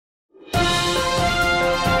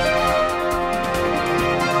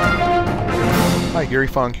Hi, Gary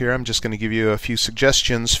Fong here. I'm just going to give you a few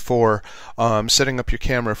suggestions for setting up your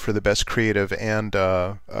camera for the best creative and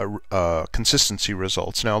consistency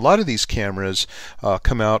results. Now, a lot of these cameras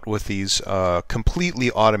come out with these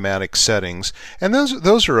completely automatic settings, and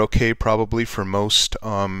those are okay probably for most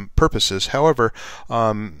purposes. However,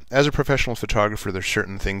 as a professional photographer, there's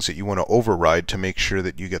certain things that you want to override to make sure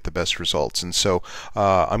that you get the best results. And so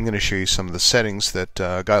I'm going to show you some of the settings that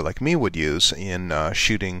a guy like me would use in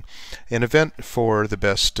shooting an event for the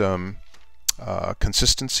best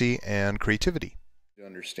consistency and creativity. To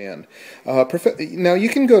understand. Now you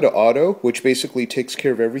can go to auto, which basically takes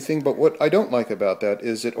care of everything, but what I don't like about that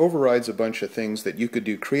is it overrides a bunch of things that you could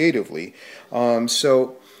do creatively.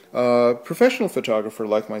 A professional photographer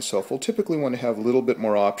like myself will typically want to have a little bit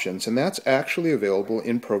more options, and that's actually available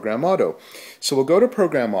in Program Auto. So we'll go to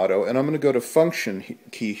Program Auto, and I'm going to go to Function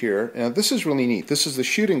key here. Now this is really neat. This is the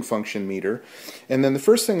shooting function meter, and then the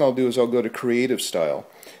first thing I'll do is I'll go to Creative Style.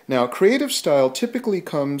 Now Creative Style typically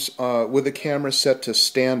comes with a camera set to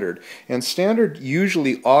Standard, and Standard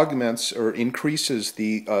usually augments or increases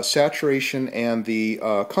the saturation and the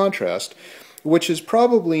contrast, which is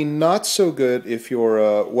probably not so good if you're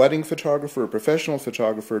a wedding photographer, a professional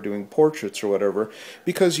photographer doing portraits or whatever,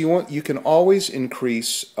 because you can always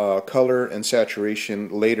increase color and saturation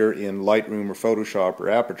later in Lightroom or Photoshop or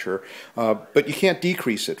Aperture, but you can't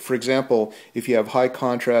decrease it. For example, if you have high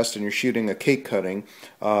contrast and you're shooting a cake cutting,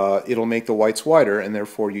 it'll make the whites whiter, and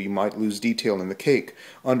therefore you might lose detail in the cake.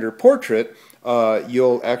 Under Portrait,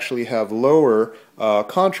 you'll actually have lower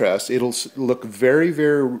contrast. It'll look very,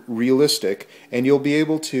 very realistic, and you'll be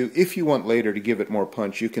able to, if you want later to give it more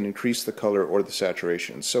punch, you can increase the color or the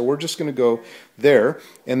saturation. So we're just going to go there,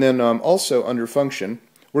 and then also under Function,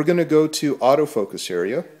 we're going to go to Autofocus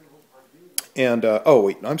area. And, oh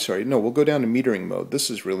wait, I'm sorry, no, we'll go down to metering mode.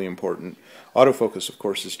 This is really important. Autofocus, of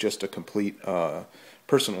course, is just a complete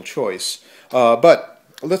personal choice. But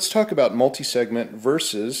let's talk about multi-segment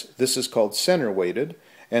versus, this is called center weighted,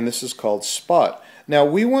 and this is called spot. Now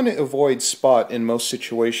we want to avoid spot in most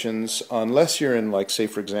situations unless you're in, like, say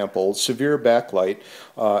for example, severe backlight,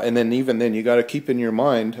 and then even then you got to keep in your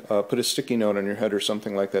mind, put a sticky note on your head or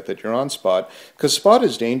something like that, that you're on spot, because spot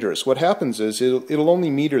is dangerous. What happens is it'll only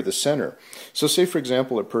meter the center. So say for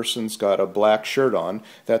example a person's got a black shirt on,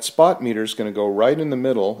 that spot meter is going to go right in the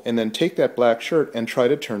middle and then take that black shirt and try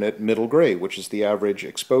to turn it middle gray, which is the average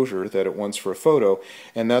exposure that it wants for a photo,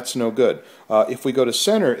 and that's no good. If we go to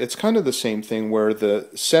center, it's kind of the same thing, where the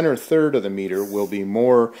center third of the meter will be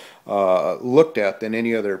more looked at than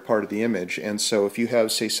any other part of the image. And so if you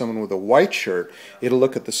have, say, someone with a white shirt, it'll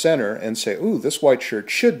look at the center and say, ooh, this white shirt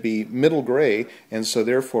should be middle gray, and so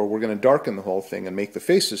therefore we're going to darken the whole thing and make the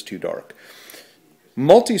faces too dark.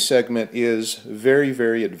 Multi-segment is very,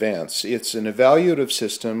 very advanced. It's an evaluative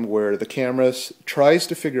system where the camera tries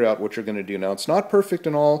to figure out what you're going to do. Now, it's not perfect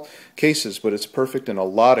in all cases, but it's perfect in a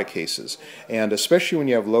lot of cases. And especially when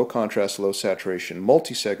you have low contrast, low saturation,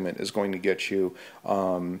 multi-segment is going to get you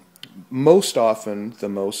most often the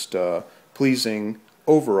most pleasing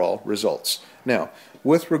overall results. Now,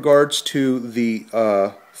 with regards to the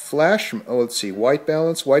flash, let's see, white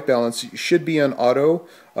balance. White balance should be on auto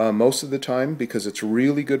most of the time because it's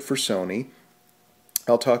really good for Sony.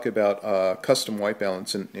 I'll talk about custom white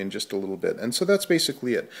balance in just a little bit. And so that's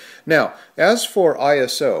basically it. Now, as for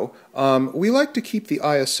ISO, we like to keep the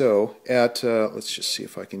ISO at, let's just see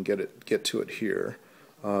if I can get to it here.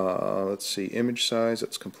 Let's see, image size,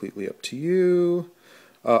 that's completely up to you.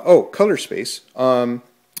 Oh, color space.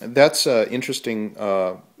 That's an interesting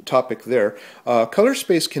topic there. Color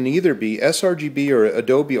space can either be sRGB or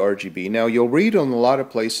Adobe RGB. Now you'll read in a lot of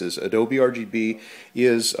places Adobe RGB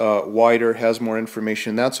is wider, has more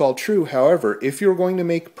information. That's all true. However, if you're going to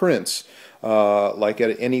make prints, like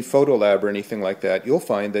at any photo lab or anything like that, you'll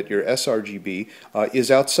find that your sRGB is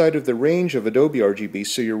outside of the range of Adobe RGB,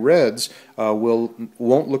 so your reds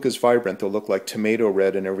won't look as vibrant. They'll look like tomato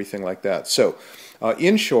red and everything like that. So,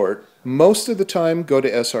 in short, most of the time go to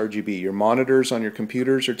sRGB. Your monitors on your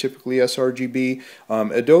computers are typically sRGB.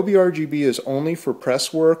 Adobe RGB is only for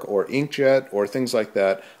press work or inkjet or things like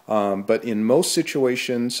that, but in most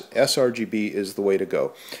situations, sRGB is the way to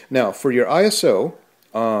go. Now, for your ISO,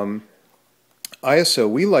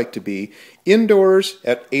 we like to be indoors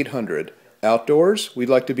at 800. Outdoors, we'd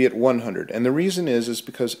like to be at 100. And the reason is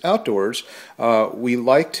because outdoors, we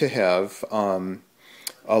like to have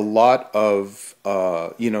a lot of,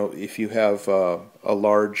 if you have a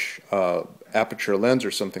large aperture lens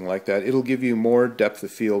or something like that, it'll give you more depth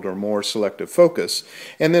of field or more selective focus.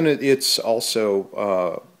 And then it's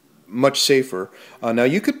also much safer. Now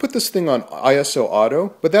you could put this thing on ISO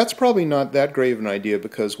auto, but that's probably not that great of an idea,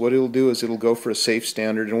 because what it'll do is it'll go for a safe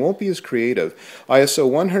standard and won't be as creative. ISO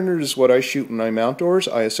 100 is what I shoot when I'm outdoors.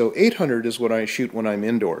 ISO 800 is what I shoot when I'm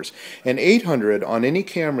indoors. And 800 on any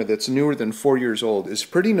camera that's newer than 4 years old is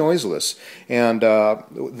pretty noiseless. And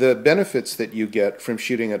the benefits that you get from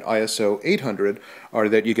shooting at ISO 800 are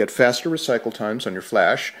that you get faster recycle times on your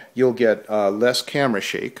flash, you'll get less camera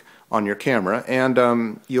shake on your camera,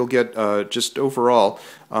 and you'll get just overall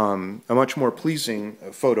a much more pleasing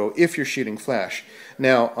photo if you're shooting flash.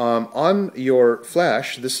 Now on your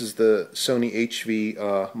flash, this is the Sony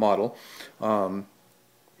HV model,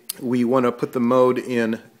 we want to put the mode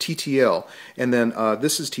in TTL, and then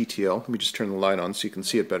this is TTL. Let me just turn the light on so you can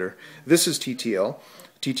see it better. This is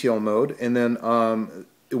TTL mode, and then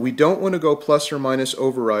we don't want to go plus or minus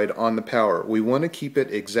override on the power. We want to keep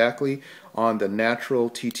it exactly on the natural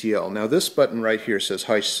TTL. Now this button right here says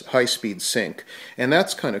high speed sync, and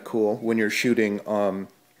that's kind of cool when you're shooting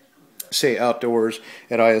say outdoors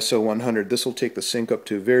at ISO 100. This will take the sync up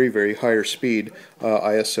to very, very higher speed,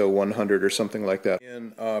 ISO 100 or something like that.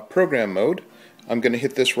 In program mode, I'm going to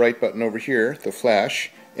hit this right button over here, the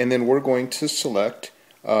flash, and then we're going to select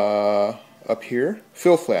up here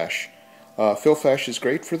fill flash. Fill flash is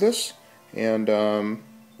great for this, and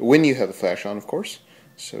when you have the flash on, of course.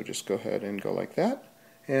 So just go ahead and go like that,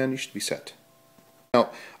 and you should be set.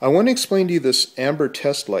 Now, I want to explain to you this amber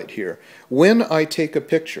test light here. When I take a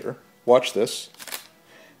picture, watch this,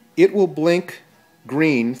 it will blink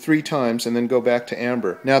green 3 times and then go back to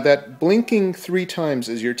amber. Now that blinking 3 times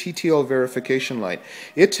is your TTL verification light.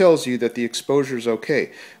 It tells you that the exposure is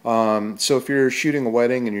okay. So if you're shooting a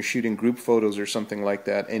wedding and you're shooting group photos or something like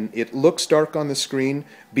that, and it looks dark on the screen,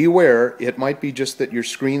 beware, it might be just that your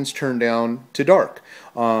screen's turned down to dark.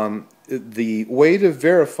 The way to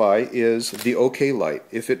verify is the OK light.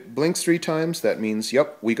 If it blinks 3 times, that means,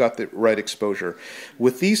 yep, we got the right exposure.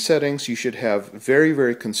 With these settings, you should have very,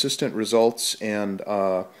 very consistent results and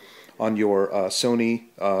on your Sony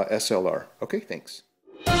SLR. Okay, thanks.